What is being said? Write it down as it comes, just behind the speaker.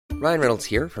Ryan Reynolds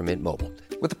here from Mint Mobile.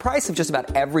 With the price of just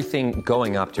about everything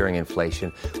going up during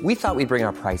inflation, we thought we'd bring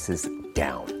our prices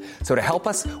down. So to help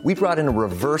us, we brought in a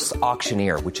reverse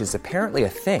auctioneer, which is apparently a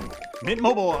thing. Mint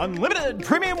Mobile Unlimited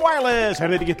Premium Wireless. How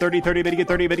to get 30, 30, bit to get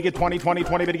 30, bit to get 20, 20,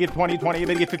 20, bit to get 20, 20,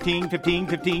 bit to get 15, 15,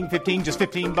 15, 15, just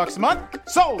 $15 a month?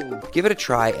 Sold! Give it a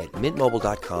try at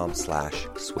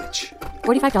mintmobile.com/switch.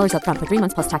 $45 up front for 3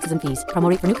 months plus taxes and fees. Promo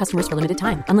rate for new customers for limited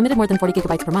time. Unlimited more than 40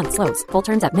 gigabytes per month. Slows full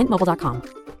terms at mintmobile.com.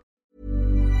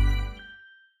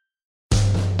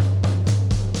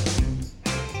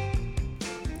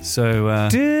 So, how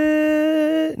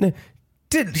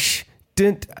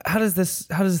does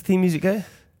the theme music go?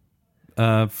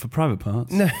 for private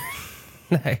parts, No.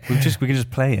 we can just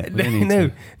play it. We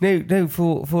don't need No.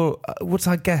 For what's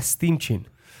our guest theme tune?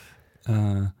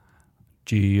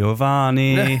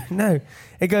 Giovanni. No.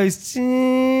 It goes.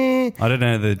 I don't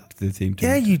know the theme tune.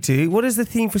 Yeah, you do. What is the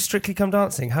theme for Strictly Come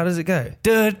Dancing? How does it go?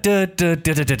 No.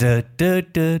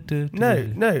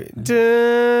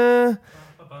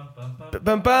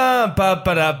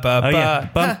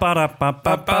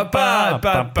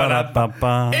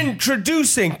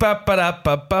 Introducing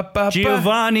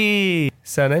Giovanni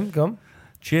surname, go on.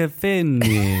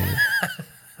 Giovanni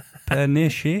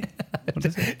Panishi. What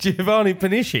is it? Giovanni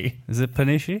Panishi. Is it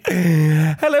Panishi?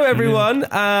 Hello everyone,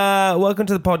 welcome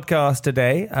to the podcast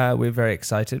today. We're very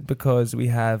excited because we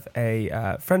have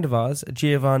a friend of ours,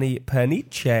 Giovanni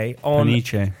Pernice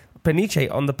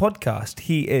on the podcast.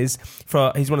 He's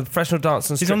one of the professional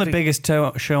dancers. He's on the biggest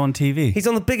show on TV. He's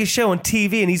on the biggest show on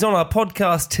TV, and he's on our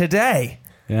podcast today.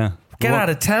 Yeah. Get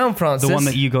out of town, Francis. The one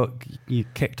that you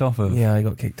kicked off of. Yeah, I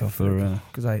got kicked off for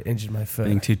because I injured my foot.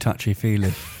 being too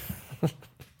touchy-feely.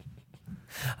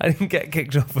 I didn't get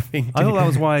kicked off for being. I thought that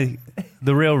was why.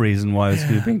 The real reason why was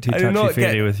you being too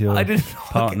touchy-feely with your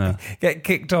partner. Get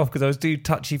kicked off because I was too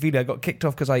touchy-feely. I got kicked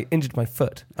off because I injured my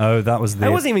foot. Oh, that was the. I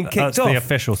wasn't even kicked off. That's the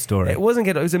official story. It wasn't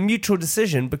kicked off. It was a mutual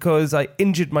decision because I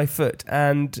injured my foot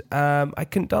and I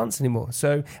couldn't dance anymore.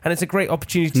 So, and it's a great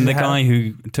opportunity. And the guy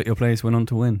who took your place went on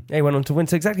to win. Yeah, he went on to win.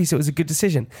 So exactly. So it was a good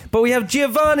decision. But we have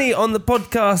Giovanni on the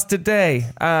podcast today.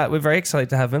 We're very excited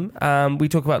to have him. We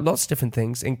talk about lots of different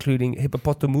things, including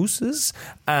hippopotamuses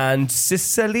and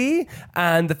Sicily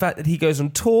and the fact that he goes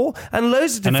on tour and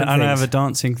loads of different things. And I have a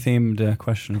dancing-themed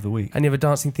question of the week. And you have a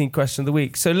dancing-themed question of the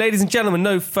week. So, ladies and gentlemen,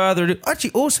 no further ado.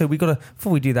 Actually, also,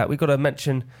 before we do that, we got to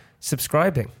mention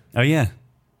subscribing. Oh, yeah.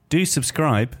 Do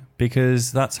subscribe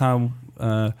because that's how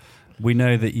we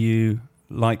know that you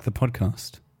like the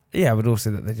podcast. Yeah, but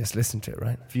also that they just listen to it,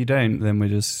 right? If you don't, then we're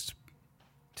just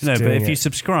no, but if you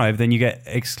subscribe, then you get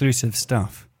exclusive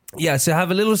stuff. Yeah, so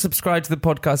have a little subscribe to the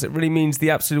podcast. It really means the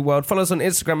absolute world. Follow us on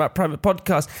Instagram at Private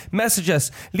Podcast. Message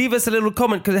us. Leave us a little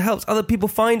comment because it helps other people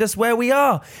find us where we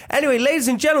are. Anyway, ladies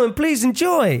and gentlemen, please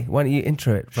enjoy. Why don't you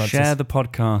intro it, Francis? Share the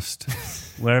podcast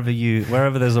wherever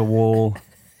there's a wall.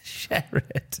 Share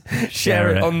it.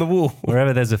 Share it on the wall.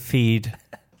 Wherever there's a feed.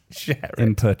 Share it.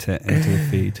 Input it into the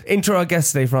feed. Intro our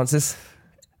guest today, Francis.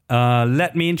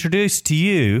 Let me introduce to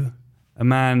you a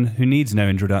man who needs no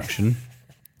introduction.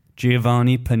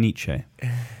 Giovanni Pernice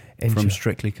from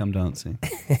Strictly Come Dancing.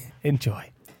 Enjoy.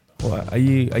 What, are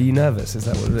you nervous? Is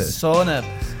that what it is? So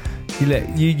nervous.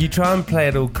 You try and play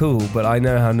it all cool, but I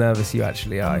know how nervous you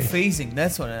actually are. I'm freezing.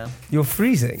 That's what I am. You're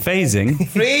freezing. Phasing?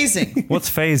 Freezing.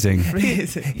 What's phasing?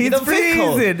 Freezing. He's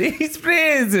freezing. He's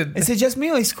freezing. Is it just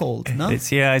me or it's cold? No.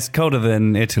 It's colder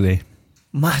than Italy.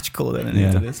 Much colder than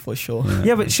Italy, that's for sure.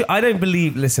 Yeah, but I don't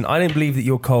believe that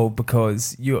you're cold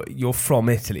because you're from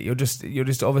Italy. You're just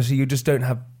obviously you just don't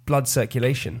have blood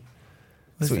circulation.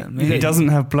 What's that mean? He doesn't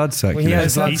have blood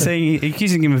circulation. He's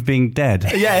accusing him of being dead.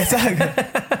 Yeah, exactly.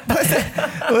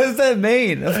 What does that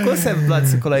mean? Of course I have blood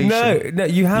circulation. No,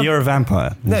 you have... You're a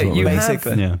vampire. No, you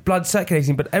basically have blood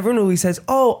circulating, but everyone always says,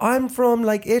 "Oh, I'm from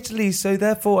Italy, so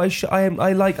therefore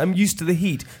I'm used to the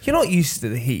heat." You're not used to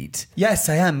the heat. Yes,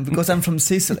 I am because I'm from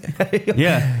Sicily.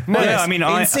 Yeah. No, I mean,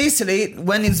 in Sicily,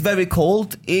 when it's very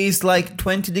cold, it's like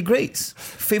 20 degrees,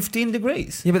 15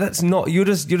 degrees. Yeah, but that's not. You're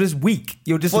just weak.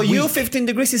 You're just for weak. you. 15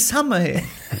 degrees is summer here.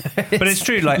 But it's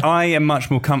true. Like I am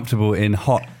much more comfortable in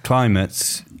hot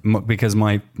climates because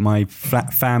my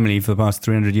family for the past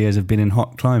 300 years have been in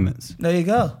hot climates. There you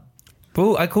go.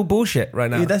 I call bullshit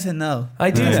right now. He doesn't know. I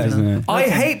do know. I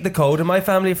hate the cold, and my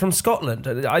family are from Scotland.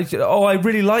 I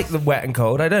really like the wet and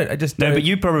cold. I don't. I just don't. No, but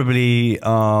you probably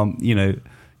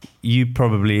you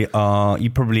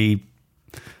probably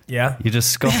yeah. You're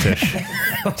just Scottish.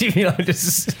 What do you mean? I'm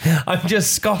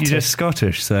just Scottish. You're just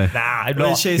Scottish, so I'm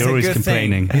not. Which is You're a always good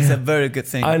complaining. thing. It's a very good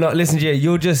thing. I'm not. Listen, Jay,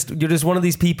 you're just one of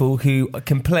these people who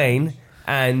complain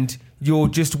and You're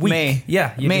just weak. Me.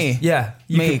 Yeah. You're Me. Just, yeah.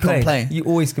 You Me complain. You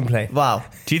always complain. Wow.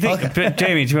 Do you think, but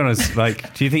Jamie? To be honest,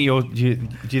 like, do you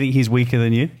think he's weaker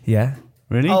than you? Yeah.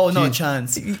 Really? Oh, Do no you-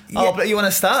 chance. Oh, but you want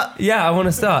to start? Yeah, I want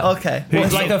to start. Okay.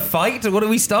 What, like a fight? What are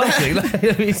we starting? Like,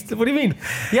 what do you mean?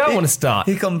 Yeah, I want to start.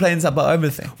 He complains about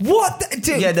everything. What?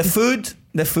 Dude, Yeah, the food.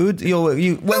 You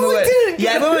when No, we we were didn't.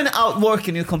 yeah when we were out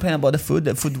working, you complain about the food.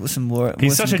 The food wasn't work.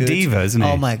 He's such a diva, isn't he?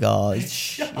 Oh my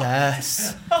gosh,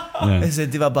 yes. Yeah. He's a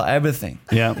diva about everything.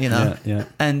 Yeah, you know. yeah.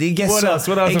 And he gets What else?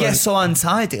 What else He about gets it? so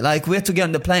anxiety. Like we had to get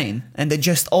on the plane, and they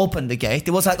just opened the gate.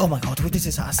 It was like, oh my god, this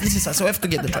is us. This is us. So we have to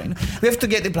get the train. We have to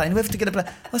get the plane. We have to get the plane.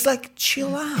 I was like,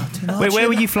 chill out. You know. Wait, where chill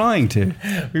were you out. flying to?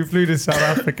 We flew to South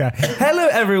Africa. Hello,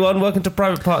 everyone. Welcome to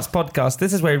Private Parts Podcast.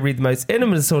 This is where we read the most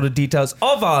intimate sort of details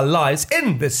of our lives.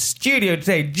 In the studio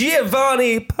today,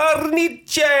 Giovanni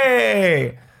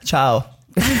Pernice. Ciao.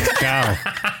 Ciao.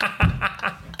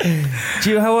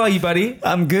 Gio, how are you, buddy?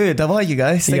 I'm good. How are you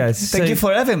guys? Thank So- you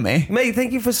for having me. Mate,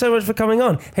 thank you so much for coming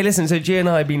on. Hey, listen, so Gio and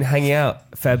I have been hanging out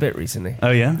a fair bit recently. Oh,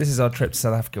 yeah? This is our trip to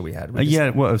South Africa we had. We just- Yeah.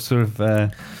 What a sort of.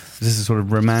 Is this a sort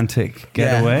of romantic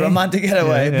getaway? Yeah, romantic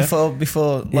getaway Yeah, yeah.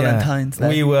 before Valentine's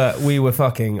Day. We were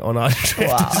fucking on our trip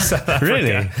Wow. to South Africa.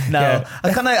 Really? No, Yeah.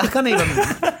 I can't even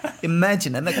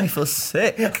imagine. It makes me feel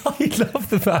sick. I love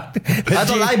the fact that I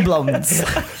don't like blondes.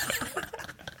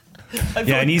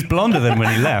 Yeah, and he's blonder than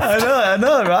when he left. I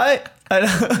know, right? I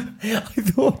know.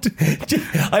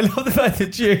 I love the fact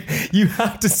that you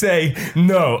have to say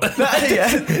no.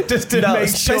 Yeah. Just to No, make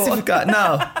sure. specific.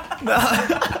 No.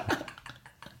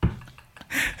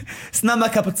 It's not my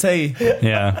cup of tea.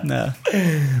 Yeah. No.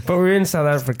 But we were in South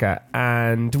Africa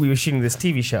and we were shooting this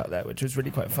TV show out there, which was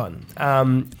really quite fun.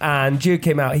 And Gio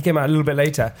came out. He came out a little bit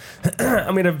later.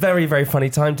 And we had a very, very funny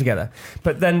time together.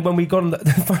 But then when we got on the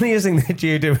funniest thing that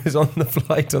Gio did was on the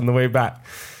flight on the way back.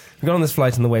 We got on this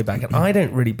flight on the way back, and I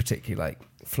don't really particularly like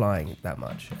flying that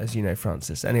much, as you know,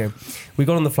 Francis. Anyway, we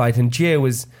got on the flight, and Gio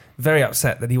was very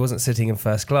upset that he wasn't sitting in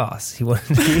first class. He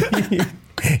wanted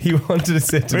he wanted to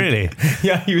sit. Really?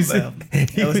 Yeah, he was. Well,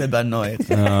 I was a bit annoyed.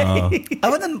 Oh.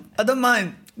 I don't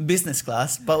mind business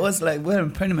class, but it was like we're in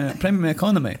premium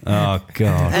economy. Oh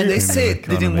God. And they said it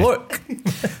didn't Economy. work.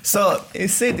 So it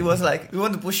said it was like we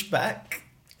want to push back,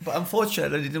 but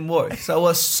unfortunately it didn't work. So I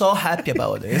was so happy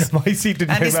about this. My seat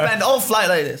didn't And go he back. spent all flight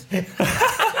like this.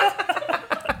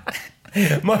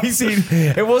 My seat.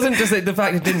 It wasn't just that the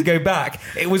fact it didn't go back.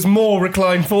 It was more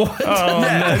reclined forward. Oh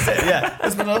Yeah, no. that's it, yeah. I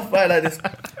spent all flight like this.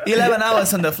 11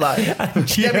 hours on the flight.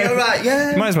 Yeah, be all right.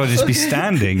 Yeah. You might as well just be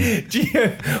standing.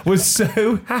 Gio was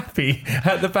so happy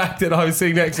at the fact that I was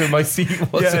sitting next to him. My seat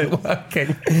wasn't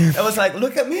working. I was like,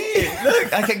 look at me.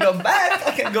 Look, I can go back.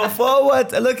 I can go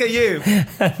forward. Look at you.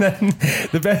 And then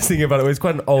the best thing about it was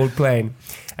quite an old plane.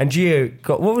 And Gio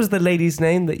got, what was the lady's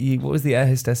name that you, what was the air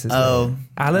hostess's name?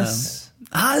 Alice?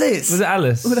 Alice. Was it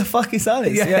Alice? Who the fuck is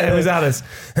Alice? Yeah, it was Alice.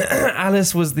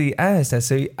 Alice was the air hostess.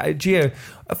 So Gio,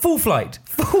 a full flight.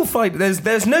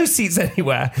 There's no seats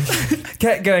anywhere.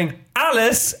 Kept going,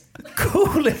 Alice,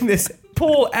 calling this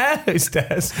poor air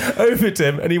hostess over to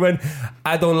him, and he went,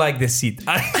 I don't like this seat.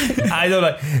 I don't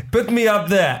like. Put me up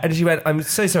there. And she went, I'm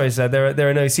so sorry, sir. There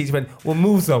are no seats. He went, well,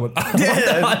 move someone.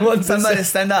 I want to Somebody sit-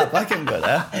 stand up. I can go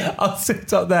there. I'll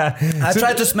sit up there. I So-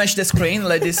 tried to smash the screen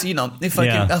like this, you know. If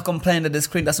Yeah. I complain that the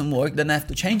screen doesn't work, then I have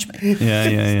to change me. Yeah,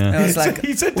 And I was So like,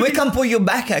 he said to we me- can put you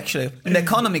back actually in the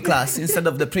economy class instead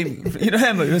of the premium. You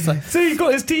remember? It was like, So he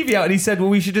got his TV out and he said, well,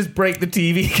 we should just break the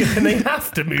TV because then they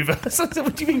have to move us. I said,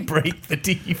 what do you mean break the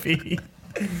TV?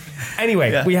 Anyway,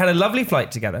 Yeah. we had a lovely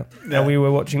flight together and we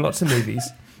were watching lots of movies.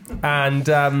 And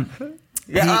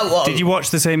Did you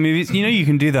watch the same movies? You know, you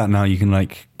can do that now. You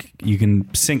can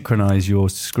synchronize your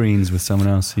screens with someone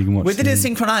else. So you can watch. we didn't them.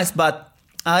 synchronize, but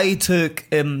I took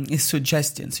his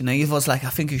suggestions. You know, he was like, I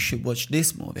think you should watch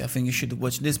this movie. I think you should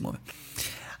watch this movie.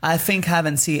 I think I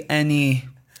haven't seen any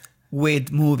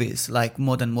weird movies like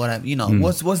more than what I've, you know,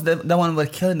 what's the one where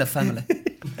killing the family?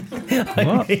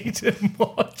 I made him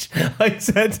watch. I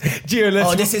said, Gio, let's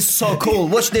Oh, this is so cool.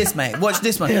 Watch this, mate. Watch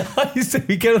this one. I said,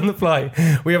 we get on the flight.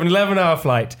 We have an 11-hour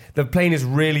flight. The plane is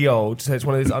really old, so it's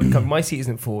one of those uncovered. My seat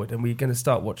isn't forward, and we're going to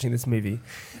start watching this movie.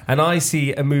 And I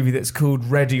see a movie that's called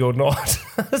Ready or Not.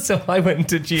 So I went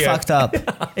to Gio. Fucked up.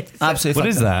 Absolutely. What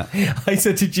is that? I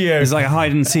said to Gio, It's like a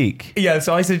hide and seek. yeah,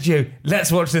 so I said to Gio,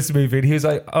 let's watch this movie. And he was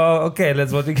like, oh, okay,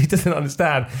 let's watch it. He doesn't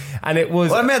understand. And it was...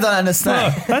 What I mean, I don't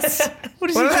understand. What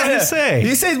is he trying to say?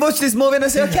 You said watch this movie and I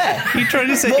say okay. You trying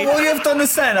to say? What do you have to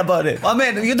understand about it? I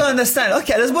mean, you don't understand.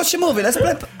 Okay, let's watch the movie. Let's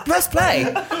play. Press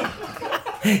play.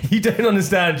 You don't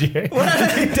understand, Gio.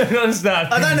 You don't understand.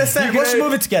 I don't understand. You Watch the can-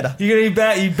 movie together.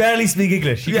 You barely speak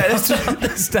English. You Yeah, can't that's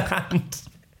understand.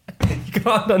 You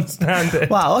can't understand it.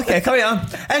 Wow, okay, carry on.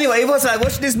 Anyway, it was like,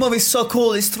 watch this movie, it's so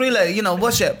cool, it's thriller,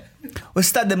 watch it. We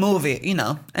start the movie,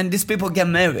 and these people get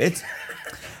married.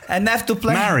 And they have to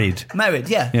play... Married,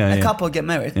 yeah. Yeah, A yeah. couple get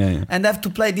married. Yeah. And they have to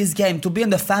play this game. To be in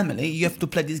the family, you have to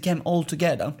play this game all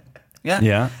together. Yeah?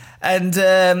 Yeah. And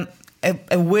a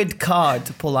weird card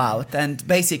to pull out, and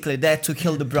basically they had to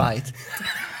kill the bride.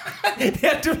 They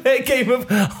had to play a game of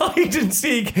hide and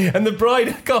seek, and the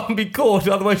bride can't be caught,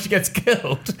 otherwise she gets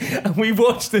killed. And we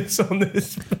watched this on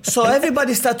this. So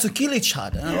everybody started to kill each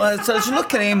other. So I was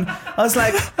looking at him, I was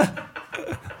like...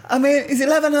 I mean, it's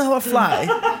 11-hour flight.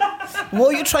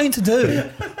 What are you trying to do?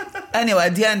 Anyway,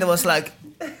 at the end, it was like,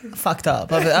 fucked up.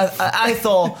 I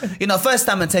thought, first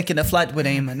time I'm taking a flight with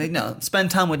him and, spend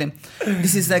time with him.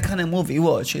 This is the kind of movie you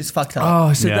watch. It's fucked up.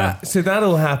 Oh, Yeah. so that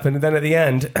all happened, and then at the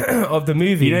end of the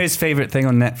movie... You know his favourite thing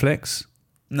on Netflix?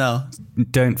 No.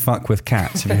 Don't fuck with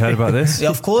cats. Have you heard about this? Yeah,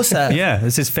 of course. Yeah,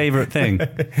 it's his favourite thing.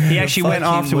 He actually went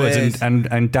fucking afterwards weird.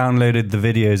 and downloaded the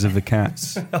videos of the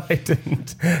cats. I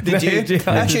didn't. Did you?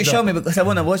 I Actually, did show not. me because I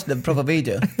want to watch the proper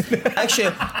video.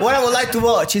 Actually, what I would like to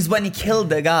watch is when he killed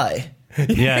the guy.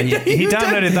 Yeah, he You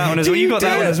downloaded don't- that one as well. You got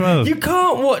that do. one as well. You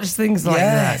can't watch things like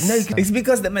Yes. that. No, It's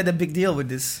because they made a big deal with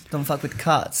this. Don't fuck with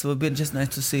cats. It would be just nice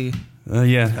to see.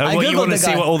 Yeah. I What you Googled want to the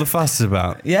see guy. what all the fuss is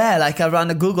about? Yeah, like I ran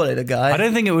a Google at the guy. I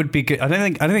don't think it would be good. I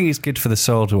don't think it's good for the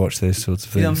soul to watch these sorts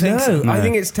of You don't things. think so? I No.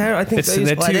 think it's terrible. I think It's- those-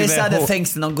 they're Well, too- there's they're other hot.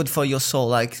 things not good for your soul,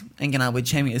 like hanging out with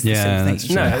Jamie is the Yeah, same that's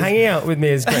thing. No, true. hanging out with me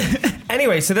is great.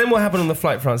 Anyway, so then what happened on the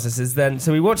flight, Francis, is then...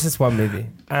 So we watched this one movie,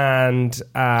 and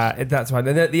that's fine.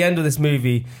 And at the end of this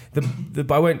movie,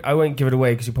 I won't give it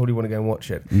away because you probably want to go and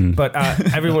watch it. But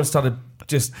everyone started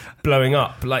just blowing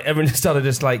up. Like, everyone just started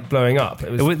just, like, blowing up.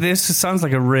 This sounds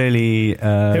like a really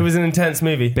It was an intense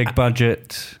movie. big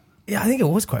budget. Yeah, I think it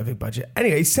was quite a big budget.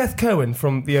 Anyway, Seth Cohen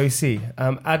from The OC,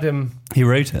 Adam... He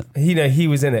wrote it. he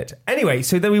was in it. Anyway,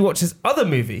 so then we watched this other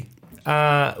movie,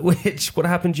 what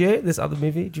happened, Gio? This other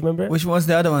movie, do you remember it? Which was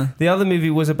the other one? The other movie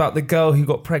was about the girl who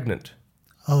got pregnant.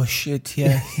 Oh shit!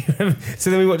 Yeah.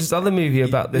 So then we watched this other movie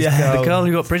about this Yeah, girl. The girl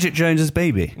who got Bridget Jones's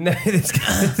baby. No,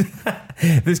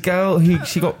 this girl who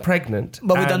she got pregnant,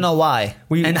 But we and don't know why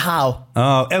and how.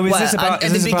 Oh, is Well, this about? at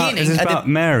Is the this about? beginning, Is this at the- about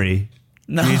Mary?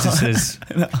 No. Jesus's.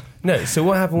 No, so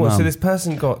what happened was, so Mum. this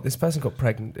person got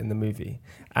pregnant in the movie,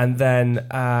 and then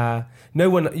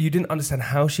you didn't understand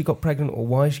how she got pregnant or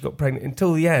why she got pregnant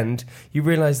until the end. You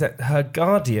realise that her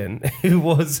guardian, who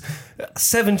was a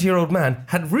 70-year-old man,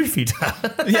 had roofied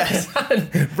her. Yes.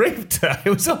 And raped her. It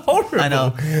was horrible. I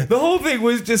know. The whole thing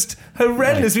was just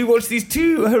horrendous. We watched these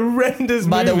two horrendous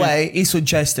By the movies. way, he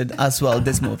suggested as well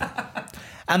this movie.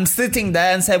 I'm sitting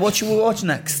there and say, "What should we watch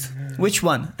next? Which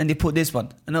one?" And he put this one,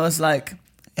 and I was like,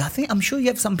 I'm sure you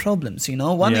have some problems,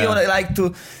 One Yeah. you want like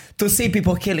to see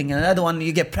people killing, and another one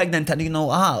you get pregnant and you know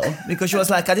how, because she was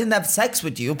like, "I didn't have sex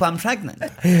with you, but I'm pregnant."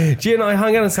 Gia and I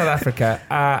hung out in South Africa,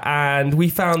 and we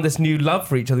found this new love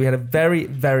for each other. We had a very,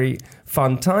 very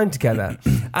fun time together.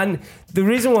 And the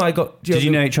reason why I got Gia, Did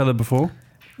you know each other before?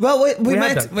 Well, we We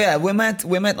met. had that. Yeah,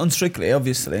 we met on Strictly,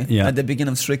 obviously. Yeah. At the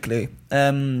beginning of Strictly.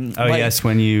 Yes,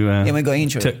 when you we got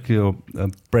injured. took your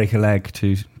break a leg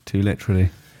too literally.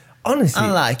 honestly,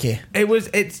 Unlucky.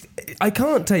 I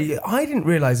can't tell you. I didn't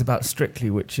realise about Strictly,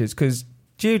 which is because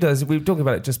Gia does. We were talking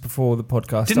about it just before the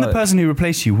podcast. Didn't the started. person who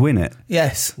replaced you win it?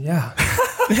 Yes. Yeah.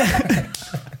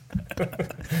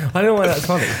 I don't know why that's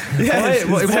funny. Yes,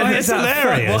 it's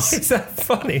hilarious. Why is that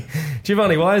funny?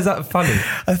 Giovanni, why is that funny?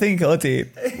 I think Oti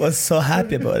was so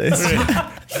happy about this.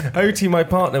 Oti, my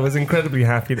partner, was incredibly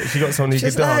happy that she got someone who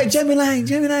She's could like, dance.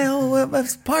 Gemini, oh, we're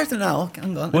partner now. Okay,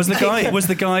 I'm gone. Was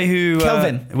the guy who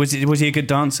Kelvin. was he a good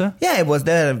dancer? Yeah, it was.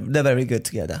 They're very good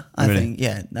together. I Really? think.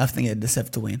 Yeah, I think they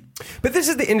deserve to win. But this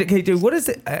is the indicator. What is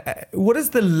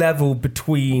the level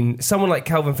between someone like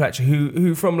Calvin Fletcher,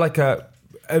 who from like a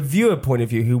viewer point of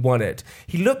view, who won it?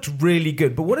 He looked really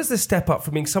good. But what is the step up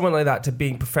from being someone like that to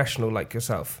being professional like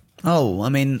yourself? Oh, I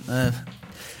mean,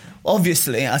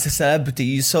 obviously, as a celebrity,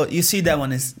 you see that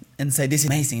one and say this is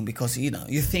amazing because you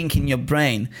think in your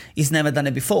brain he's never done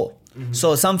it before. Mm-hmm.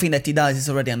 So something that he does is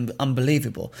already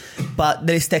unbelievable. But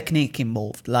there is technique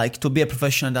involved. Like to be a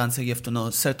professional dancer, you have to know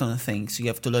certain things. You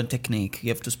have to learn technique. You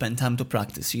have to spend time to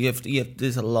practice.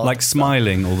 There's a lot. Like of stuff.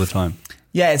 smiling all the time.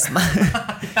 Yes,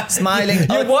 smiling.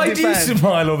 Yeah, why do you Depends.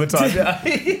 smile all the time?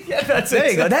 Yeah, that's There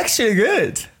it. you go. That's actually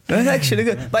good. That's actually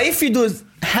good. But if you do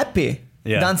happy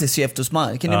Yeah. dances, you have to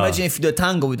smile. Can you imagine if you do a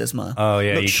tango with a smile? Oh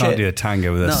yeah, Look you shit. can't do a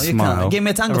tango with a No, smile. you can't. Give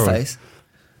me a tango Everyone- face.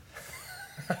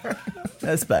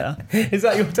 That's better. Is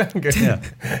that your tango? Yeah.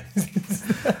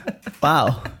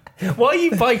 Wow. Why are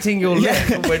you biting your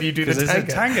lip when you do the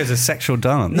tango? Tango is a sexual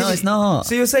dance. No, it's not.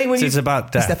 So you're saying when It's you...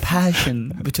 about It's death. the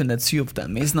passion between the two of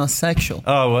them. It's not sexual.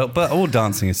 Oh, well, but all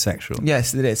dancing is sexual.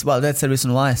 Yes, it is. Well, that's the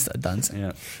reason why I started dancing.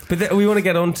 Yeah. But we want to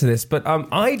get onto this. But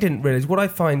I didn't realise what I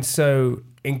find so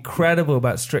incredible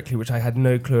about Strictly, which I had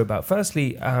no clue about.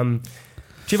 Firstly,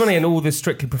 Giovanni and all the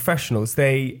Strictly professionals,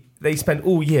 they spend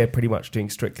all year pretty much doing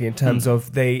Strictly in terms of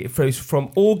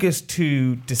from August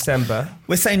to December.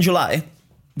 We start in July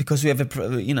because we have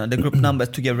the group numbers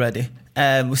to get ready.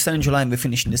 We start in July and we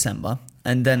finish in December,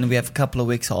 and then we have a couple of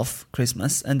weeks off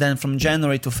Christmas, and then from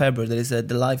January to February there is the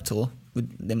live tour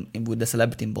with the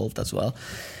celebrity involved as well.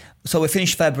 So we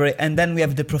finish February, and then we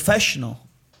have the professional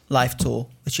live tour,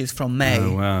 which is from May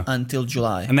until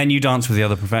July. And then you dance with the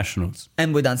other professionals.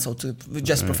 And we dance also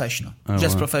just professional,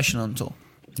 professional on tour.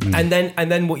 And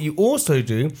then what you also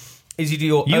do is you do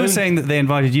your You own... were saying that they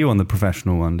invited you on the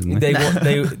professional one, didn't they?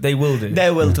 They will do.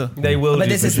 They will too. They will. But do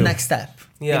this for is sure. the next step.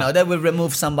 Yeah. You know, they will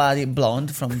remove somebody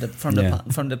blonde from the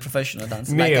professional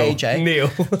dance, like AJ.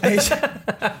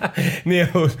 Neil,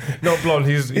 not blonde.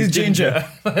 He's ginger.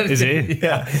 Is he?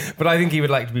 Yeah, but I think he would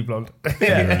like to be blonde.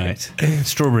 Yeah, right.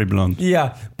 Strawberry blonde.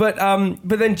 Yeah, but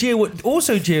then Gio, what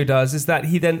also Gio does is that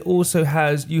he then also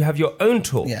you have your own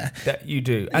tour that you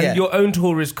do, and your own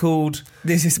tour is called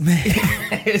This Is Me.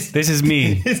 This is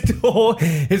me. His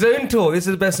own tour. This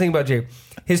is the best thing about Gio.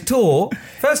 His tour.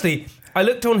 Firstly, I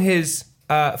looked on his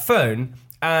phone,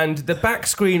 and the back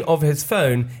screen of his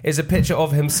phone is a picture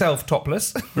of himself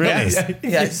topless. Really?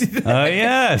 Yes. Oh,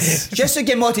 yes. Just to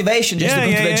get motivation, to go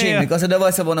to the gym, because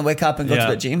otherwise I want to wake up and go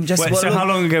to the gym. So how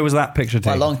long ago was that picture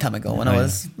taken? A long time ago, when I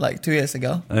was like 2 years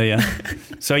ago. Oh, yeah.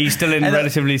 So are you still in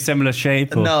relatively similar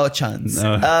shape? Or? No chance.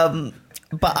 No.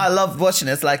 But I love watching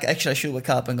it. It's like, actually, I should wake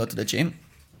up and go to the gym.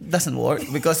 Doesn't work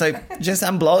because I just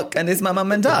unblock and it's my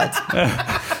mum and dad.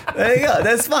 There you go.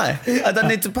 That's fine. I don't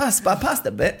need to pass, but I passed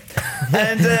a bit.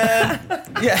 And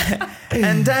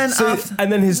and then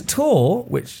and then his tour,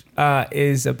 which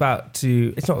is about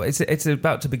to it's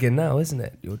about to begin now, isn't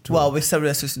it? Your tour. Well, we started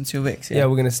rehearsals in 2 weeks. Yeah,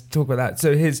 we're going to talk about that.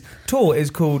 So his tour is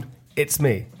called It's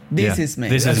Me. This is me.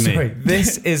 This is me. Sorry,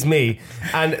 this is me,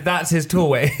 and that's his tour.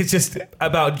 Where it's just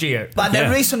about Gio. But the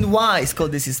reason why it's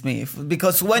called This Is Me,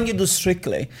 because when you do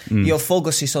Strictly, your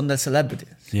focus is on the celebrities.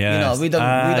 Yes. You know, they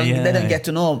don't get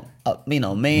to know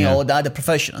me or the other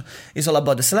professional. It's all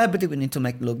about the celebrity. We need to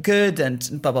make it look good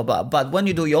and blah blah blah. But when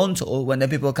you do your own tour, when the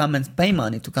people come and pay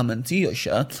money to come and see your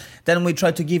show, then we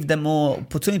try to give them more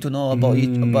opportunity to know about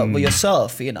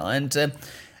yourself. You know, and.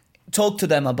 Talk to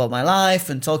them about my life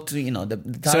and talk to,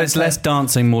 the So it's less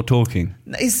dancing, more talking?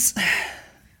 It's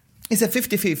a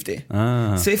 50-50.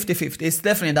 It's 50-50. It's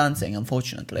definitely dancing,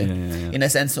 unfortunately. In a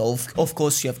sense of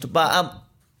course you have to. But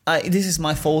this is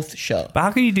my fourth show. But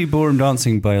how can you do ballroom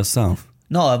dancing by yourself?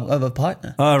 No, I have a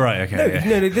partner. Oh, right, okay.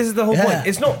 No, this is the whole point.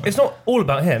 It's not all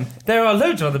about him. There are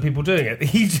loads of other people doing it.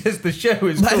 The show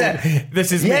is called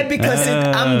This Is Me. Yeah, because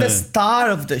I'm the star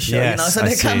of the show, Yes, so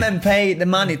they come and pay the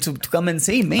money to come and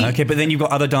see me. Okay, but then you've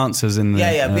got other dancers in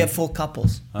there. Yeah, we have 4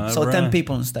 couples. So 10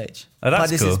 people on stage. Oh, that's but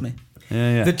this cool. is me.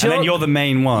 Yeah. And then you're the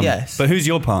main one. Yes. But who's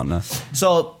your partner?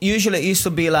 So usually it used to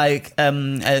be like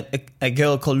a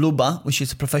girl called Luba, which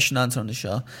is a professional dancer on the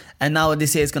show. And now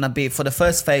this year it's going to be, for the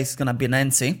first phase, it's going to be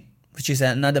Nancy, which is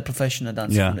another professional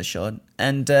dancer on the show.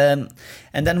 And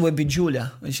then will be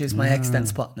Julia, which is my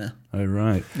ex-dance partner. Oh,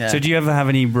 right. Yeah. So do you ever have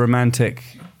any romantic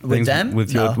With things them?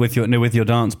 with No. your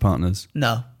dance partners?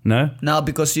 No. No? No,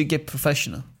 because you get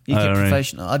professional.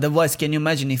 Professional. Otherwise, can you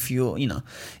imagine if you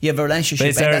have a relationship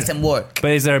and it doesn't work?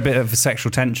 But is there a bit of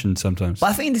sexual tension sometimes?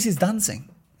 But I think this is dancing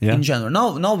in general.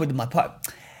 No, with my partner.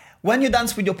 When you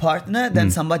dance with your partner,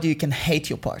 then somebody you can hate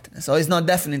your partner. So it's not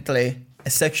definitely a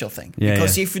sexual thing.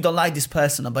 Because if you don't like this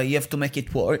person, but you have to make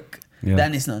it work,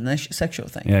 then it's not a sexual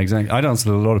thing. Yeah, exactly. I dance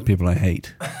with a lot of people I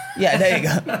hate. Yeah, there you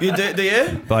go. You do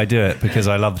you? But I do it because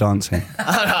I love dancing.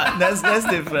 All right, that's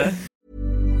different.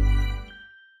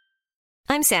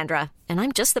 I'm Sandra, and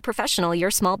I'm just the professional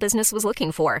your small business was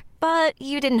looking for. But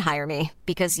you didn't hire me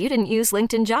because you didn't use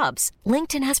LinkedIn Jobs.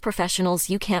 LinkedIn has professionals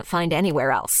you can't find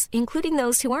anywhere else, including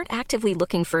those who aren't actively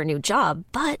looking for a new job,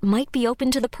 but might be open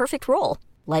to the perfect role,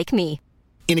 like me.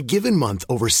 In a given month,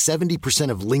 over 70%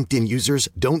 of LinkedIn users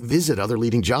don't visit other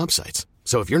leading job sites.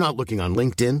 So if you're not looking on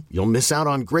LinkedIn, you'll miss out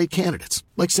on great candidates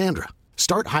like Sandra.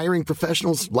 Start hiring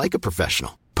professionals like a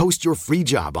professional. Post your free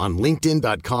job on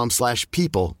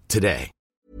linkedin.com/people today.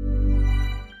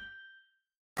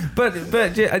 But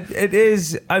it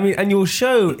is, I mean, and your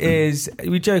show is,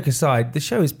 we joke aside, the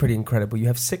show is pretty incredible. You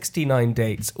have 69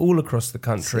 dates all across the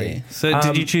country. So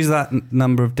did you choose that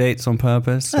number of dates on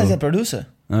purpose? As a producer.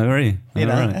 Oh, really? You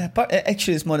know, Right.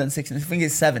 actually it's more than 60. I think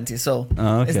it's 70, so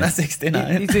Oh, okay. it's not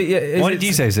 69. Why did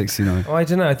you say 69? Oh, I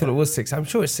don't know. I thought it was 6. I'm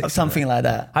sure it's 6. Something like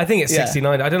that. I think it's Yeah.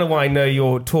 69. I don't know why I know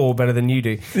your tour better than you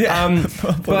do. Yeah.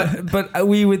 But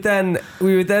we were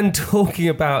then talking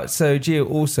about, so Gio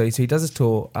also, so he does his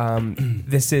tour,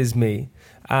 This Is Me,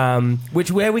 where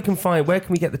can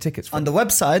we get the tickets from? On the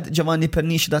website,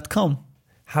 giovannipernice.com.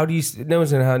 How do you? No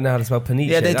one's going to know how to spell Paniche.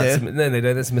 Yeah, they That's do. No, they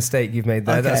don't. That's a mistake you've made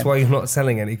there. Okay. That's why you're not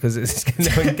selling any, because it's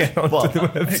going to get onto Well, the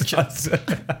website.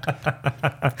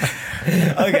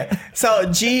 Okay, so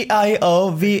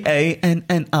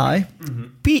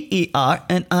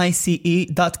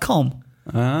GIOVANNIPERNICE.com.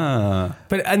 Ah.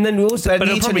 And then we also. But But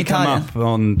it'll Nietzsche probably in come Italian. up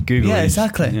on Google. Yeah,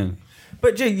 exactly. Yeah.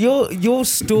 But Gio, your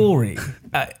story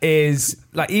is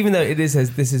like, even though this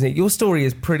is it, your story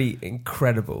is pretty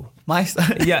incredible. My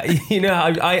story. Yeah, you know,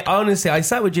 I honestly, I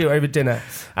sat with Gio over dinner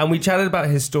and we chatted about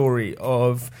his story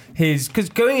of because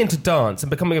going into dance and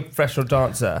becoming a professional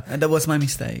dancer, And that was my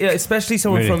mistake. yeah, especially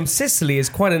someone Really? from Sicily, is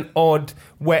quite an odd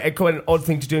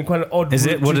thing to do, and quite an odd. Is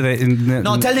route it? What to- are they?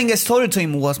 No, telling a story to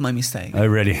him was my mistake. Oh,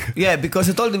 really? Yeah, because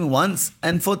he told me once,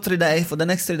 and for the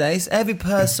next 3 days, every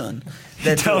person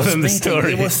that Tell was them the meeting,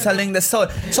 story. he was telling the story.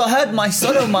 So I heard my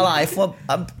story of my life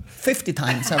 50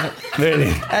 times.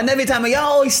 Really? And every time,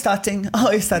 he's starting.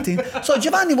 So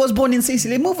Giovanni was born in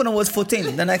Sicily. Moving on was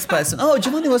 14. The next person. Oh,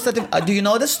 Giovanni was starting. Do you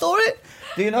know the story?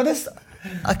 Do you know this?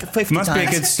 50 Must times. be a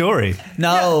good story.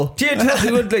 No.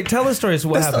 Gio, tell the story. So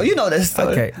what happened? You know the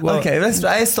story. Okay, well- okay.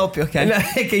 I stop you. Okay. No,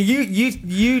 okay,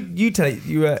 you tell it.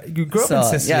 You grew up in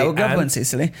Sicily. Yeah, we grew up and- in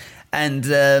Sicily,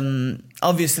 and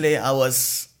obviously I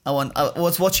was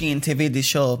watching in TV this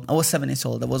show. I was 7 years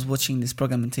old. I was watching this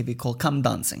program in TV called Come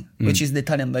Dancing, which is the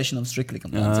Italian version of Strictly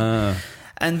Come Dancing. Ah.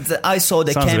 And I saw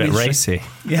the Sounds a bit chemistry. racy.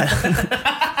 Yeah.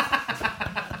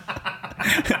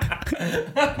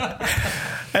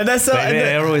 And I saw.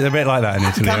 They're always a bit like that in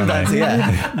Italy, Come aren't Dancing, they?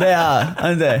 yeah, they are,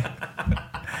 aren't they?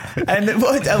 And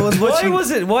what I was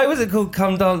watching. Why was it called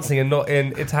Come Dancing and not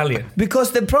in Italian?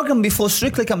 Because the program before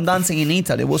Strictly Come Dancing in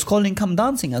Italy was called Come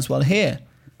Dancing as well here.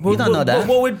 You don't know that.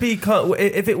 What would be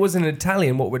if it was in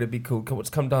Italian? What would it be called? What's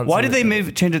Come Dancing? Why did they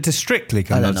change it to Strictly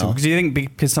Come I don't Dancing? know. Because you think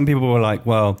because some people were like,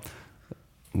 well,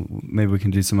 maybe we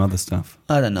can do some other stuff.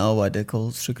 I don't know why they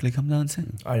call Strictly Come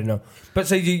Dancing. I don't know. But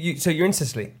so you're in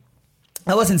Sicily.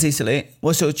 I was in Sicily,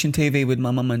 was watching TV with my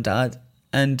mum and dad,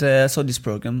 and I saw this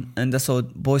program, and I saw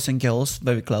boys and girls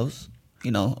very close,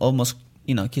 almost,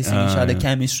 kissing each other, yeah.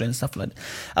 chemistry and stuff like that.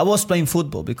 I was playing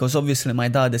football because obviously my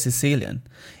dad is Sicilian.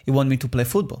 He wanted me to play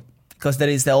football because there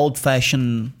is the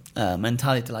old-fashioned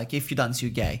mentality, like if you dance, you're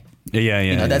gay.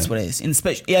 Yeah. That's what it is.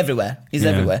 Everywhere. It's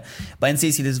Yeah. everywhere. But in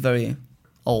Sicily, it's very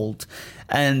old.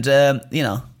 And,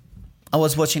 I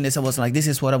was watching this. I was like, this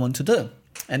is what I want to do.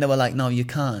 And they were like, no, you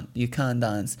can't. You can't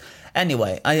dance.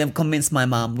 Anyway, I have convinced my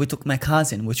mom. We took my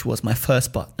cousin, which was my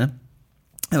first partner.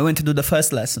 And we went to do the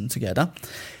first lesson together.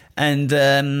 And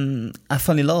I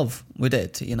fell in love with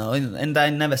it, and I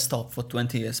never stopped for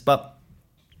 20 years. But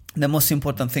the most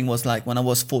important thing was like when I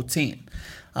was 14,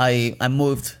 I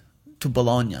moved to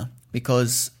Bologna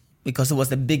because it was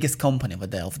the biggest company over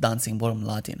there of dancing ballroom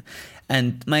Latin.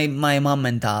 And my mom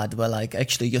and dad were like,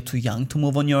 actually, you're too young to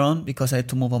move on your own, because I had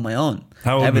to move on my own.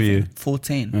 How old were you?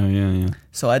 14. Oh, yeah.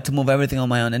 So I had to move everything on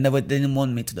my own, and they didn't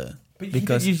want me to do it. But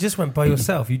Because you just went by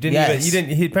yourself. You didn't. Yes. Even,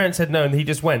 his parents said no, and he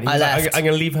just went. He I was like, left. I'm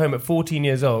going to leave home at 14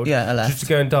 years old. Yeah, I left. Just to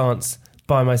go and dance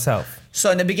by myself.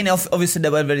 So in the beginning, obviously they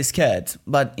were very scared,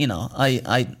 but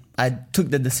I took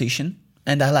the decision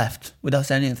and I left without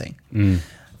saying anything.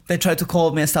 They tried to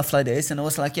call me and stuff like this, and I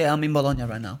was like, "Yeah, I'm in Bologna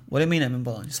right now." What do you mean I'm in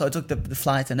Bologna? So I took the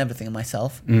flight and everything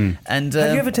myself. And Have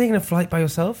you ever taken a flight by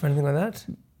yourself or anything like that?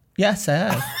 yes, I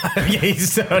have. Yeah,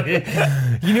 sorry.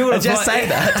 You knew what I just say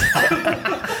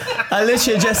that. I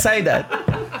literally just say that.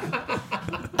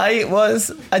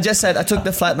 I just said I took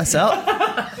the flight myself.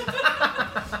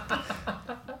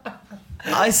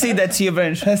 I see that you're very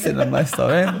interested in my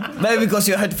story. Maybe because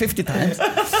you heard 50 times.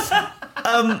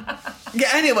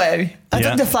 Anyway, I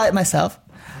took the flight myself.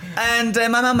 And my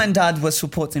mom and dad were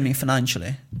supporting me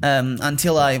financially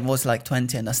until I was like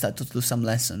 20, and I started to do some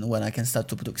lesson when I can start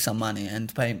to put some money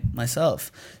and pay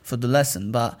myself for the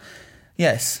lesson. But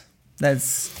yes,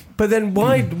 that's... But then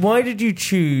why did you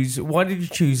choose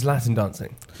Latin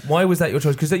dancing? Why was that your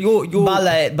choice? Because your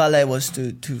ballet was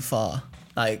too far.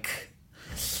 Like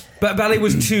But ballet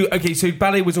was too... Okay, so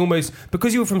ballet was almost...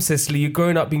 Because you were from Sicily, you're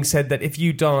growing up being said that if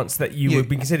you danced, that you would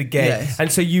be considered gay. Yes.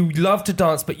 And so you loved to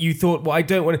dance, but you thought, well, I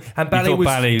don't want to... And ballet You thought was...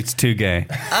 ballet was too gay.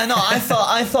 I know. I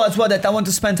thought as well that I want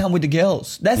to spend time with the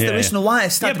girls. That's the reason why I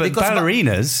started. Yeah, but because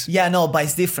ballerinas... Yeah, no, but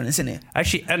it's different, isn't it?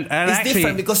 Actually, and It's actually...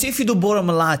 different because if you do ballroom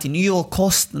Latin, you're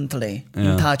constantly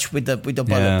in touch with the ballet.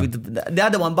 Yeah. With the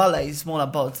other one, ballet, is more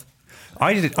about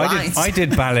I did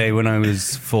lines. ballet when I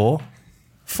was 4.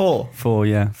 4. 4,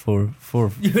 yeah, 4.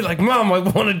 You were like, Mum, I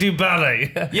want to do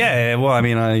ballet. Yeah, well, I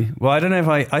mean, I don't know if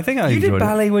I think I You enjoyed did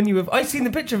ballet it. when you were... I've seen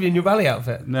the picture of you in your ballet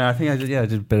outfit. No, I think I did. Yeah, I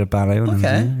did a bit of ballet when I was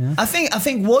Okay, there, yeah. I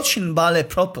think watching ballet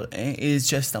properly is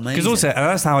just amazing. Because also,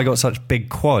 that's how I got such big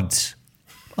quads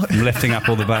from lifting up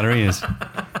all the ballerinas.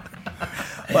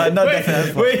 well, not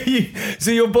definitely.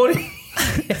 So your body...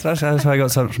 So that's how I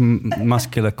got such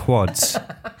muscular quads.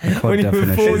 Quad When you were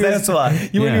definition. 4 years, That's why.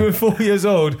 when you were 4 years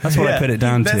old, That's what I put it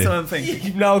down That's what to. I'm thinking.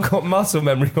 you've now got muscle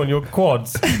memory on your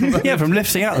quads. Yeah, from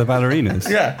lifting up the ballerinas.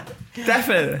 Yeah,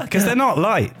 definitely. Because they're not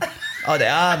light. Oh, they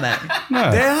are, man.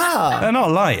 No. They are. They're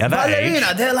not light at that Ballerina,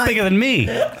 age. they're like- bigger than me.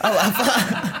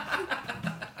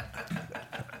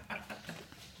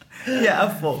 Yeah, I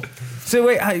thought. So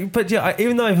wait,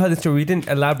 even though I've heard the story, we didn't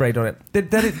elaborate on it. But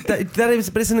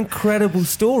it's an incredible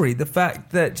story. The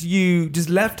fact that you just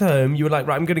left home, you were like,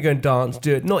 right, I'm going to go and dance,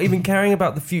 do it, not even caring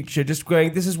about the future, just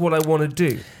going, this is what I want to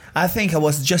do. I think I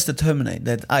was just determined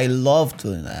that I love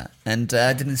doing that, and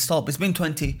I didn't stop. It's been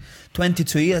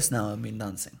 22 years now I've been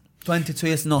dancing. 22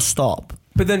 years, no stop.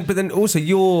 But then also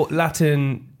your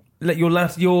Latin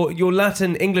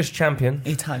English champion,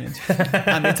 Italian.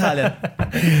 I'm Italian.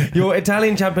 your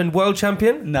Italian champion, world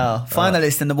champion. No,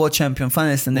 finalist in the world champion,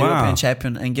 finalist in the Wow. European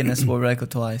champion, and Guinness World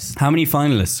Record twice. How many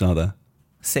finalists are there?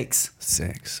 6.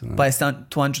 6. But it's done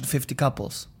 250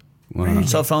 couples. Wow.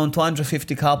 So from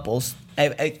 250 couples,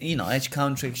 each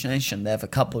country, each nation, they have a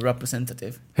couple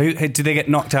representative. Who do they get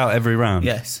knocked out every round?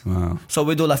 Yes. Wow. So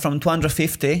we do like from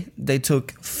 250, they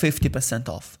took 50%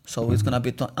 off. So it's going to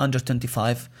be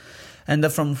 125. And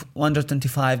then from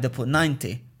 125, they put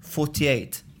 90,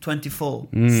 48, 24,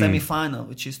 semi-final,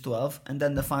 which is 12, and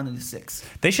then the final is 6.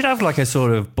 They should have like a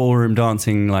sort of ballroom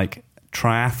dancing, like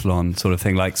triathlon sort of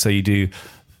thing. Like, so you do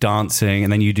dancing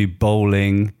and then you do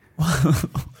bowling.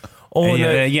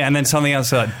 Yeah, and then something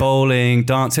else like bowling,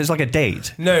 dance. It's like a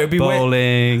date. No, it'd be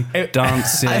bowling,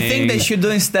 dancing. I think they should do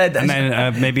instead. And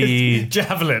then maybe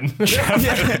Javelin.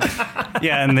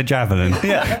 yeah, and the javelin.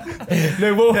 Yeah.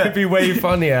 No, what would be way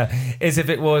funnier is if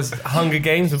it was Hunger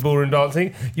Games with ballroom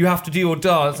dancing. You have to do your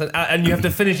dance and you have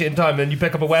to finish it in time, and then you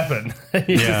pick up a weapon.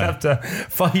 You just have to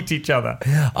fight each other.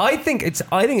 I think it's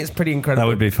pretty incredible. That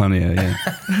would be funnier,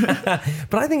 yeah.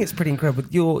 But I think it's pretty incredible.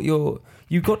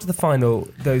 You got to the final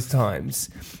those times,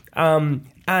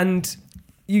 and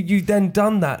you then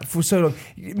done that for so long.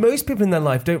 Most people in their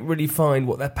life don't really find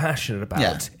what they're passionate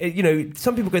about. Yeah.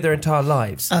 Some people go their entire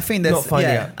lives. I think that's not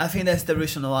finding out. I think that's the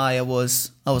reason why I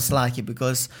was lucky,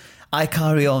 because I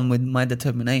carry on with my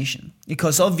determination.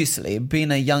 Because obviously,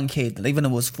 being a young kid, even when I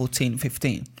was 14,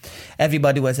 15,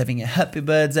 everybody was having a happy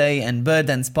birthday and bird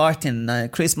dance party and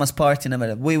Christmas party and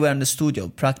everything. We were in the studio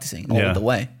practicing all the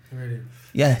way. Really?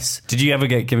 Yes. Did you ever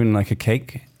get given like a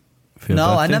cake? For your No,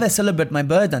 I birthday? never celebrated my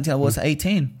birthday until I was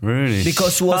 18. Really?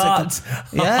 Because it was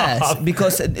yes,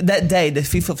 because that day, the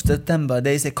 5th of September,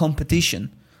 there is a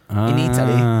competition in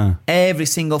Italy. Every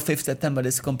single 5th of September,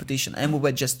 there's a competition, and we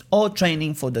were just all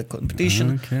training for the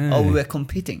competition, Okay. or we were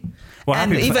competing. Well,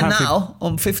 and happy- even happy- now,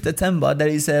 on 5th September, there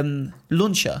is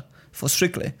Luncia for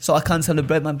Strictly, so I can't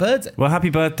celebrate my birthday. Well, happy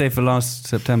birthday for last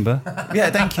September. Yeah,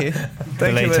 thank you. Thank you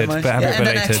very Belated, much. but happy Yeah, and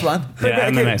the belated. next one. Yeah,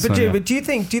 and the next one. Yeah. But do you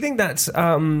think that's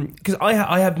because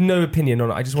I have no opinion on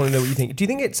it. I just want to know what you think. Do you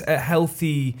think it's a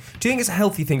healthy? Do you think it's a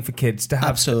healthy thing for kids to have?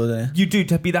 Absolutely. You do,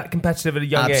 to be that competitive at a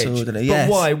young age. Absolutely, But yes.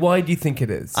 why? Why do you think it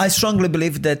is? I strongly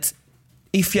believe that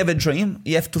if you have a dream,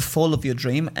 you have to follow your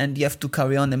dream, and you have to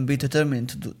carry on and be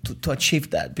determined to achieve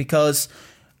that. Because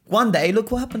one day,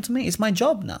 look what happened to me. It's my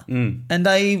job now. And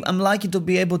I'm lucky to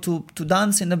be able to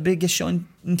dance in the biggest show in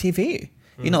TV.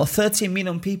 30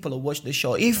 million people who watch the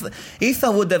show. If I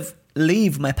would have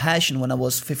leave my passion when I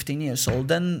was 15 years old,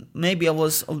 then maybe I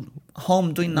was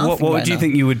home doing nothing. What right do you now.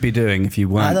 think you would be doing if you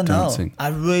weren't I don't dancing? know. I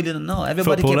really don't know.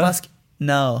 Everybody keep Footballer? asking.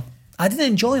 No, I didn't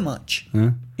enjoy much.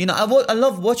 I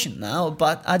love watching now,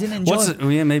 but I didn't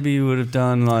enjoy. Maybe you would have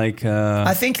done like.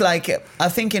 I think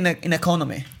in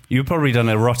economy. You've probably done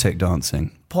erotic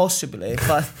dancing. Possibly,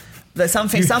 There's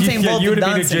something involved you with would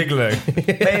have dancing. been a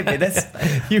gigolo. Maybe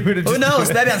that's. You would have Who just-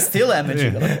 knows? Maybe I still am a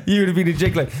gigolo. You would have been a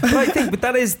gigolo. But I think, but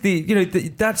that is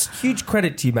that's huge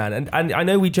credit to you, man. And I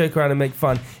know we joke around and make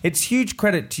fun. It's huge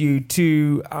credit to you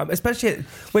to, especially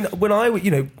when I,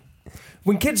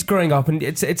 when kids growing up, and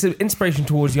it's an inspiration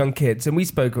towards young kids, and we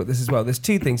spoke about this as well. There's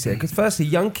two things here. Because firstly,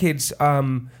 young kids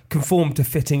conform to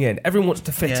fitting in. Everyone wants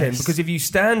to fit in, because if you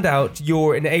stand out,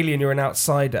 you're an alien, you're an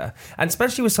outsider. And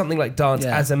especially with something like dance,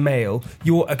 as a male,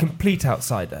 you're a complete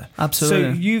outsider.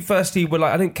 Absolutely. So you firstly were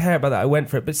like, I didn't care about that, I went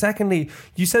for it. But secondly,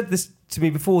 you said this to me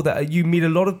before, that you meet a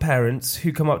lot of parents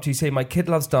who come up to you say, my kid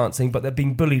loves dancing, but they're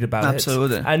being bullied about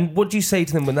Absolutely. it. And what do you say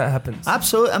to them when that happens?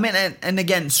 Absolutely. I mean, and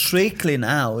again, Strictly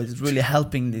now is really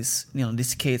helping these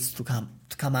kids to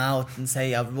come out and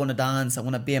say, I want to dance, I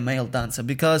want to be a male dancer,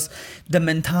 because the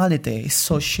mentality is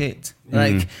so shit.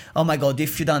 Like, oh my God,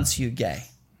 if you dance, you're gay,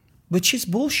 which is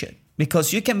bullshit.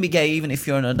 Because you can be gay even if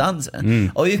you're not a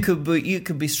dancer, or you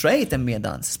could be straight and be a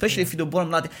dancer, especially if you do Born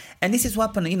Bloody. And this is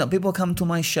what happened. People come to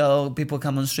my show, people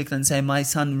come on Strictly and say, my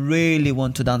son really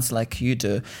want to dance like you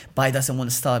do, but he doesn't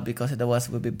want to start because otherwise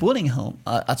we'll be bullying him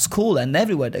at school and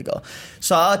everywhere they go.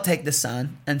 So I'll take the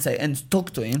son and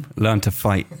talk to him. Learn to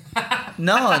fight.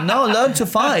 No, learn to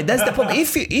fight. That's the problem.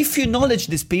 If you knowledge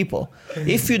these people,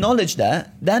 if you knowledge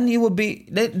that, then you will be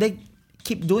they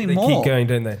keep doing They more. keep going,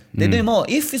 don't they? They do more.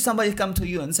 If somebody come to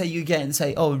you and say you're gay and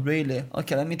say, oh really?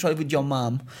 Okay, let me try with your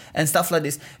mom and stuff like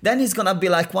this. Then it's gonna be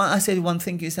like, I said one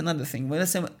thing is another thing. When I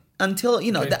say, until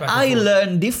that I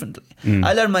learn differently.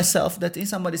 I learn myself that if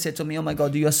somebody said to me, oh my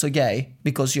God, you are so gay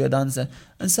because you're a dancer,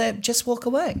 and say, just walk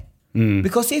away.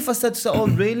 Because if I said, oh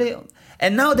really?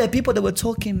 And now there are people that were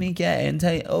talking me gay and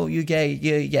say, oh you're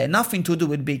gay, nothing to do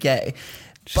with being gay.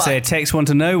 Just say it takes one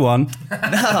to know one.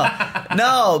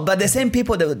 No, but the same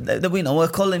people that were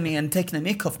calling me and taking a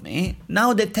mick of me,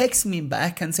 now they text me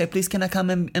back and say, please can I come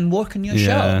and work on your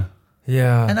show?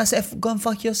 Yeah. And I say, go and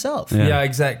fuck yourself. Yeah,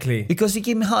 exactly. Because you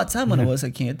gave me a hard time when I was a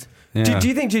kid. Yeah. Do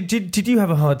you think, did you have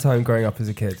a hard time growing up as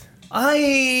a kid?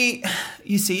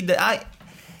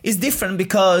 It's different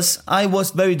because I was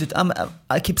very,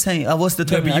 I keep saying I was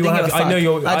determined. No, but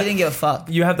I didn't give a fuck.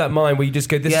 You have that mind where you just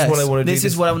go, this is what I want to do. This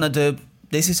is what I want to do.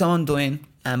 This is what I'm doing.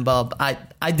 And Bob, I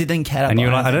didn't care about it. And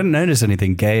you're like, I didn't notice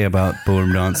anything gay about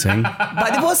ballroom dancing.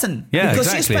 But it wasn't. Yeah, because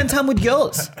exactly. you spend time with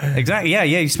girls. Exactly, yeah,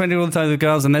 you spend it all the time with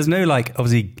girls, and there's no,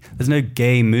 obviously, there's no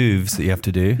gay moves that you have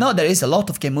to do. No, there is a lot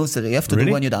of gay moves that you have to Really?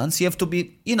 do when you dance. You have to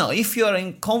be, if you're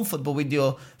uncomfortable with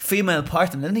your female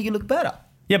partner, then you look better.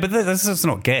 Yeah, but that's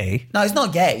not gay. No, it's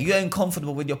not gay. You're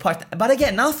uncomfortable with your partner. But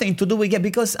again, nothing to do with gay,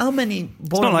 because how many...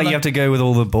 It's not like you have to go with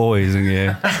all the boys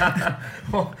and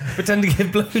pretend to give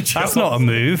blowjobs. That's not a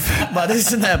move. But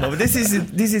this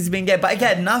is being gay. But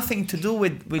again, nothing to do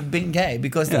with being gay,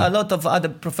 because a lot of other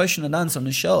professional dancers on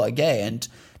the show are gay, and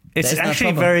It's there's no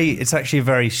actually problem.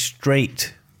 very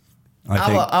straight. I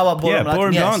think. Our ballroom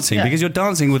ballroom yes, dancing, yeah. because you're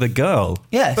dancing with a girl.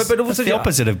 Yes. But also That's the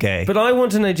opposite of gay. But I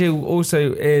want to know, Jill,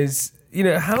 also is,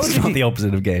 how It's did not you... the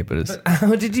opposite of gay, but it's...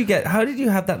 How did you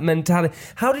have that mentality?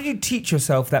 How did you teach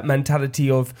yourself that mentality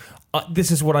of,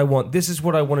 this is what I want, this is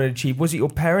what I want to achieve? Was it your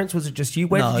parents? Was it just you?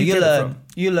 Where did you get it from?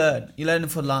 You learn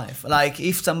for life. Like,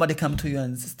 if somebody come to you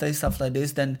and say stuff like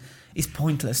this, then it's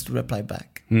pointless to reply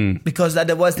back. Because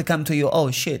otherwise they come to you, oh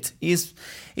shit, he's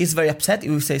very upset if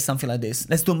you say something like this.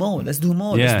 Let's do more. Yeah, Let's do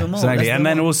more. exactly. And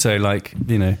then also,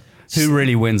 who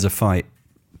really wins a fight?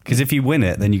 Because if you win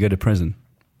it, then you go to prison.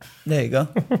 There you go.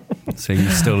 So you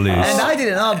still lose. And I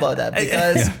didn't know about that,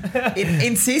 because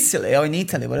in Sicily or in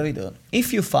Italy, whatever you do,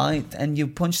 if you fight and you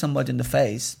punch somebody in the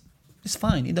face, it's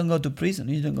fine. You don't go to prison.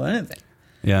 You don't go anything.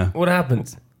 Yeah. What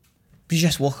happens? You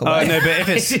just walk away. Oh, no, but if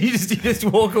it's... you just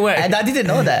walk away. And I didn't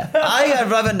know that. I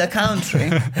arrived in the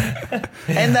country,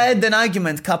 and I had an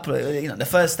argument the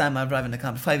first time I arrived in the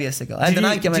country 5 years ago. I had an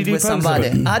argument with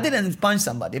somebody. I didn't punch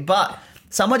somebody, but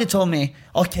somebody told me,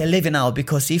 okay, leave it now,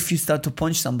 because if you start to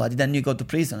punch somebody, then you go to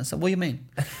prison. I said, what do you mean?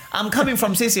 I'm coming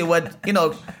from Sicily where,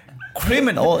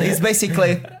 criminal is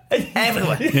basically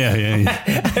everywhere. Yeah.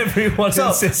 Everyone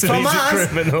in Sicily is a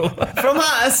criminal. From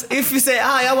us, if you say,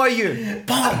 hi, how are you?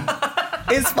 Boom.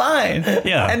 It's fine.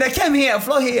 Yeah. And I came here,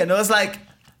 flew here, and it was like,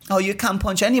 oh, you can't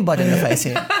punch anybody in the face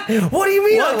here. What do you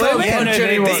mean? What do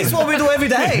you mean? This is what we do every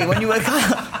day when you wake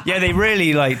up. Yeah, they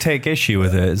really take issue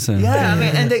with it. So. Yeah, I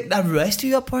mean, and they arrest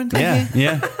you apparently.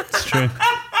 Yeah, it's true.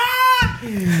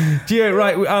 Gio,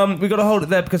 right, we got to hold it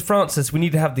there, because Francis, we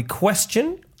need to have the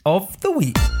question of the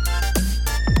week.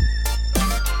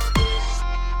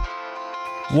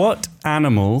 What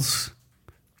animals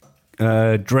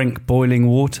drink boiling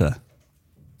water?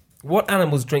 What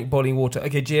animals drink boiling water?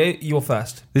 Okay, Gio, you're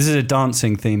first. This is a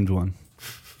dancing themed one.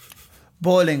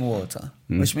 boiling water,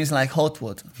 which means like hot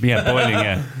water. Yeah, boiling,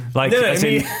 yeah. Like, No, I as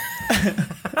in- mean-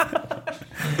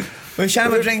 We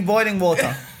shall we drink boiling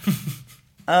water?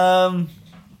 I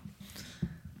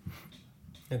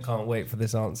can't wait for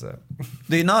this answer.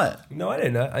 Do you know it? No, I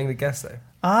don't know. I'm going to guess though.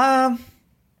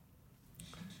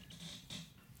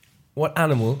 What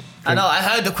animal? I know, I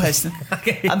heard the question.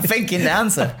 Okay. I'm thinking the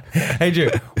answer. Hey, Drew.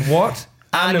 What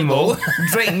animal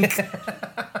drink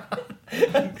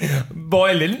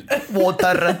boiling?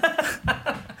 water.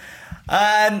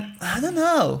 I don't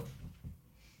know.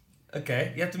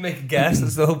 Okay, you have to make a guess.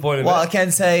 That's the whole point of Well, I it.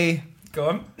 can say Go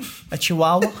on. a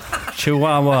chihuahua,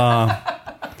 Chihuahua.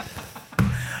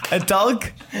 a dog.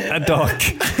 A dog.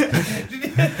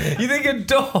 You think a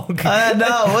dog?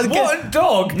 No, What a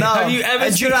dog? No, Have you ever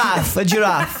a seen- giraffe. A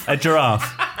giraffe. A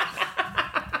giraffe.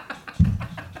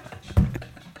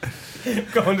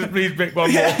 Go on, just please pick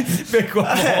one more. Pick one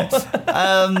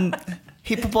more.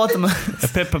 Hippopotamus. A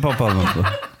hippopotamus.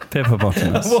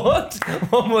 Hippopotamus. What?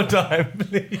 One more time,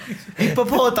 please.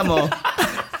 Hippopotamo.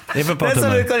 That's what we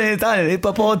Hippopotamus. call it in Italian.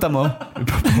 Hippopotamo.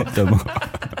 Hippopotamus.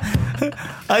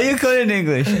 How you call it in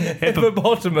English?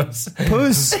 Hippopotamus.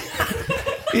 Puss.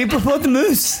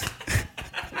 Hippopotamus.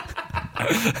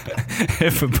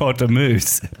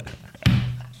 Hippopotamus.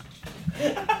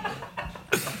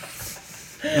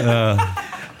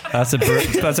 That's a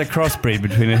crossbreed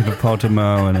between a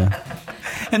hippopotamo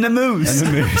And a moose. and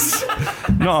a moose.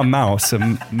 Not a mouse, a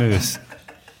moose.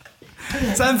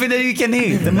 Something that you can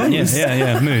eat. The moose.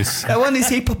 Yeah, moose. That one is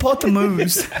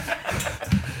hippopotamus.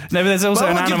 No, but there's also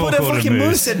Why an would you animal put a called a fucking moose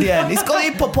moose. at the end? It's called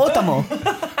hippopotamo.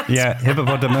 Yeah,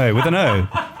 hippopotamo with an O.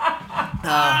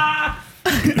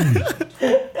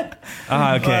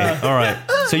 Okay, all right.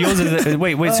 So yours is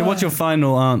wait. So what's your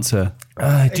final answer?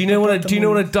 Do you know what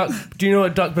a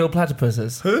duck-bill platypus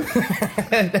is? Who?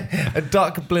 A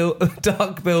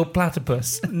duck-bill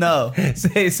platypus. No.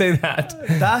 Say that.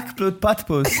 Dark blue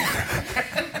platypus.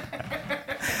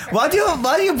 Why do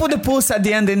you put a puss at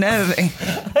the end in everything?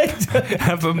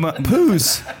 Have a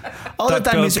Puss. All the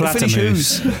time Duck-billed you finish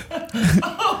platymus. who's.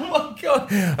 Oh my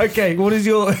god. Okay, what is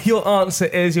your answer?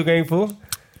 Is you're going for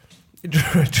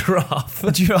giraffe?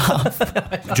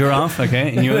 Giraffe. giraffe. Okay,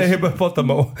 and The yours?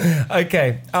 hippopotamo.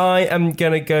 Okay, I am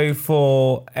gonna go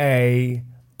for a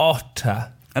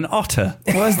otter. An otter.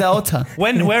 Where's the otter?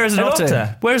 Where is an An otter?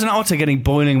 otter. Where is an otter getting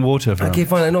boiling water from? Okay,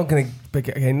 fine. I'm not gonna pick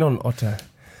it. Okay, not an otter.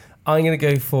 I'm gonna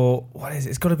go for what is it?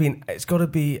 It's got to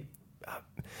be.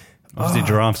 Obviously,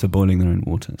 giraffes are boiling their own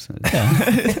water. So.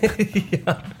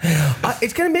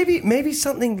 It's gonna maybe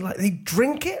something like they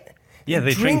drink it. Yeah,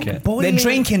 they drink it. Boiling,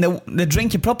 They're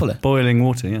drinking properly. Boiling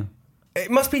water. Yeah. It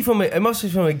must be from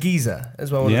a geezer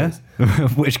as well. Yeah.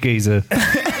 Which geezer?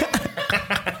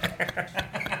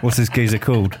 What's this geezer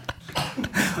called?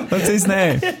 What's his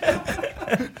name? You're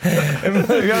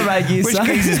right, Which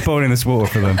geezer's boiling this water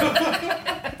for them?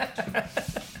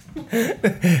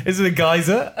 Is it a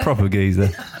geyser? Proper geezer.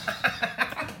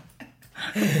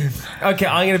 Okay,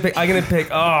 I'm gonna pick.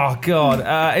 Oh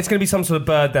god, it's gonna be some sort of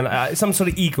bird then. Some sort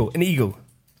of eagle. An eagle.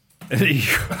 An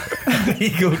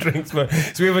eagle drinks boiling.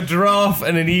 So we have a giraffe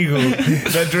and an eagle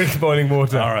that drinks boiling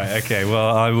water. All right. Okay.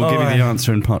 Well, I will give you right. the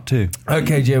answer in part 2.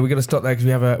 Okay, Gio, we're gonna stop there because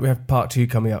we have part 2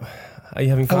 coming up. Are you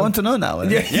having fun? I want to know now.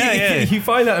 Yeah. You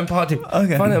find out in part 2.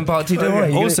 Okay. Find out in part 2. Don't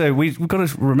worry. You're Also, we've got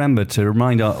to remember to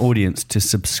remind our audience to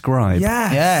subscribe.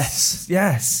 gonna... Yes.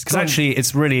 Yes. Because actually,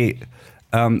 it's really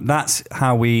that's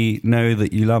how we know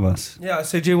that you love us. Yeah.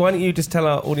 So, Gio, why don't you just tell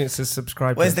our audience to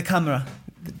subscribe? Where's the camera?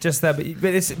 just there? But you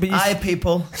Hi,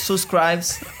 people.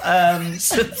 Subscribes.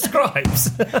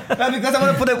 subscribes. No, because I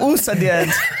want to put a oos at the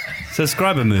end.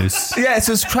 Subscriber moose. Yeah,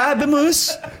 subscribe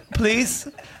moose, please.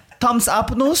 Thumbs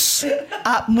up moose.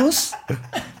 Up moose.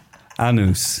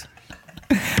 Anus.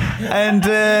 And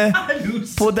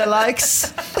put the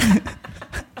likes.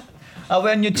 Are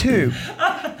we on YouTube?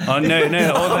 Oh no.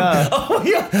 Oh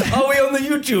yeah. Are we on the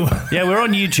YouTube? Yeah, we're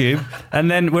on YouTube, and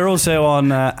then we're also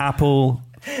on Apple,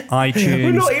 iTunes,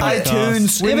 We're not even-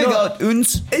 iTunes. Here we go.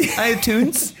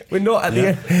 iTunes. We're not at the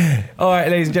end. All right,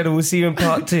 ladies and gentlemen, we'll see you in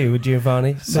part 2 with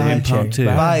Giovanni. See you in part 2.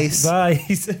 Bye. Bye.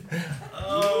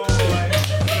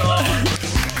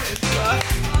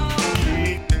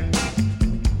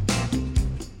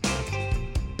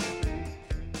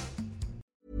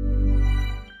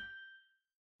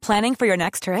 Planning for your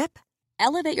next trip?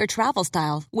 Elevate your travel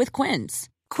style with Quince.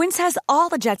 Quince has all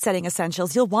the jet-setting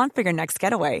essentials you'll want for your next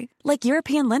getaway, like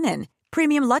European linen,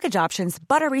 premium luggage options,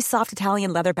 buttery soft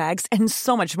Italian leather bags, and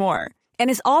so much more. And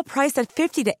is all priced at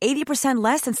 50 to 80%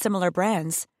 less than similar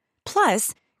brands.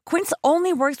 Plus, Quince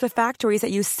only works with factories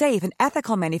that use safe and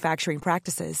ethical manufacturing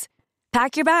practices.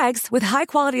 Pack your bags with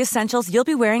high-quality essentials you'll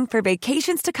be wearing for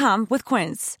vacations to come with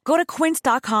Quince. Go to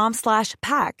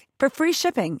quince.com/pack for free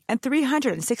shipping and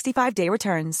 365-day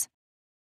returns.